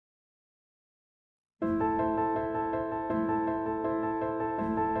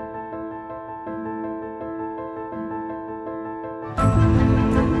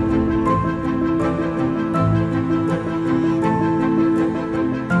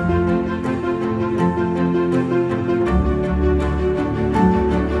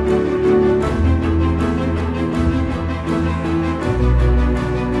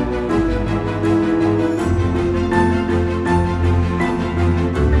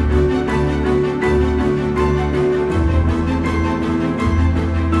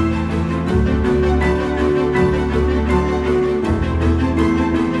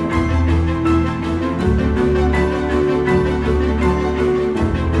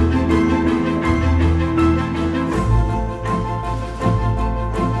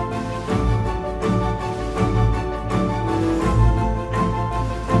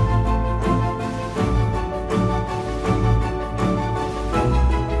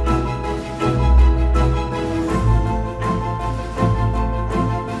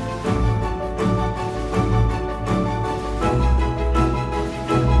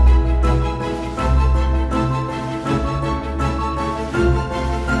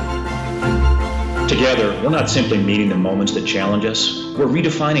Together, we're not simply meeting the moments that challenge us, we're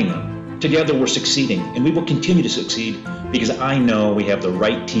redefining them. Together, we're succeeding, and we will continue to succeed because I know we have the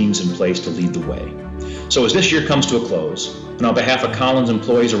right teams in place to lead the way. So as this year comes to a close, and on behalf of Collins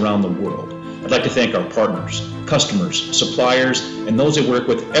employees around the world, I'd like to thank our partners, customers, suppliers, and those that work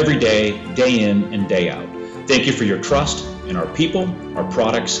with every day in and day out. Thank you for your trust in our people, our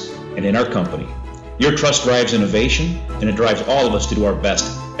products, and in our company. Your trust drives innovation, and it drives all of us to do our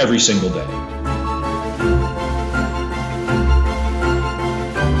best every single day.